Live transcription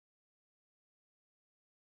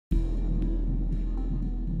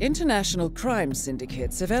International crime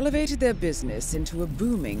syndicates have elevated their business into a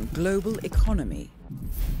booming global economy.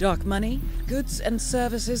 Dark money, goods and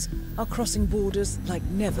services are crossing borders like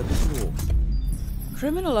never before.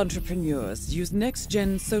 Criminal entrepreneurs use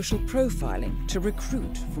next-gen social profiling to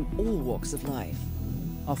recruit from all walks of life,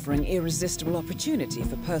 offering irresistible opportunity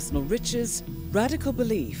for personal riches, radical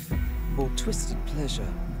belief, or twisted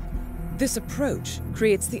pleasure. This approach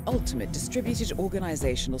creates the ultimate distributed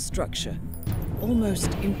organizational structure,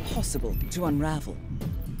 almost impossible to unravel.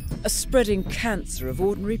 A spreading cancer of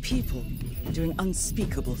ordinary people doing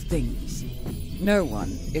unspeakable things. No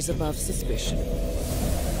one is above suspicion.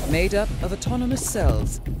 Made up of autonomous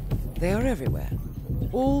cells, they are everywhere,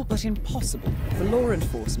 all but impossible for law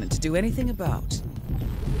enforcement to do anything about.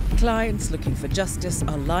 Clients looking for justice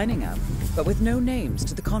are lining up, but with no names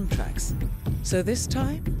to the contracts. So this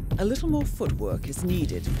time, a little more footwork is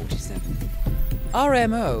needed, 47. Our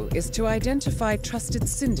MO is to identify trusted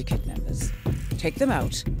syndicate members, take them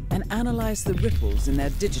out, and analyze the ripples in their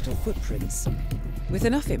digital footprints. With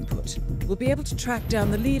enough input, we'll be able to track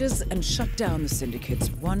down the leaders and shut down the syndicates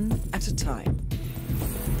one at a time.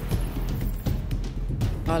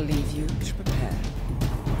 I'll leave you to prepare.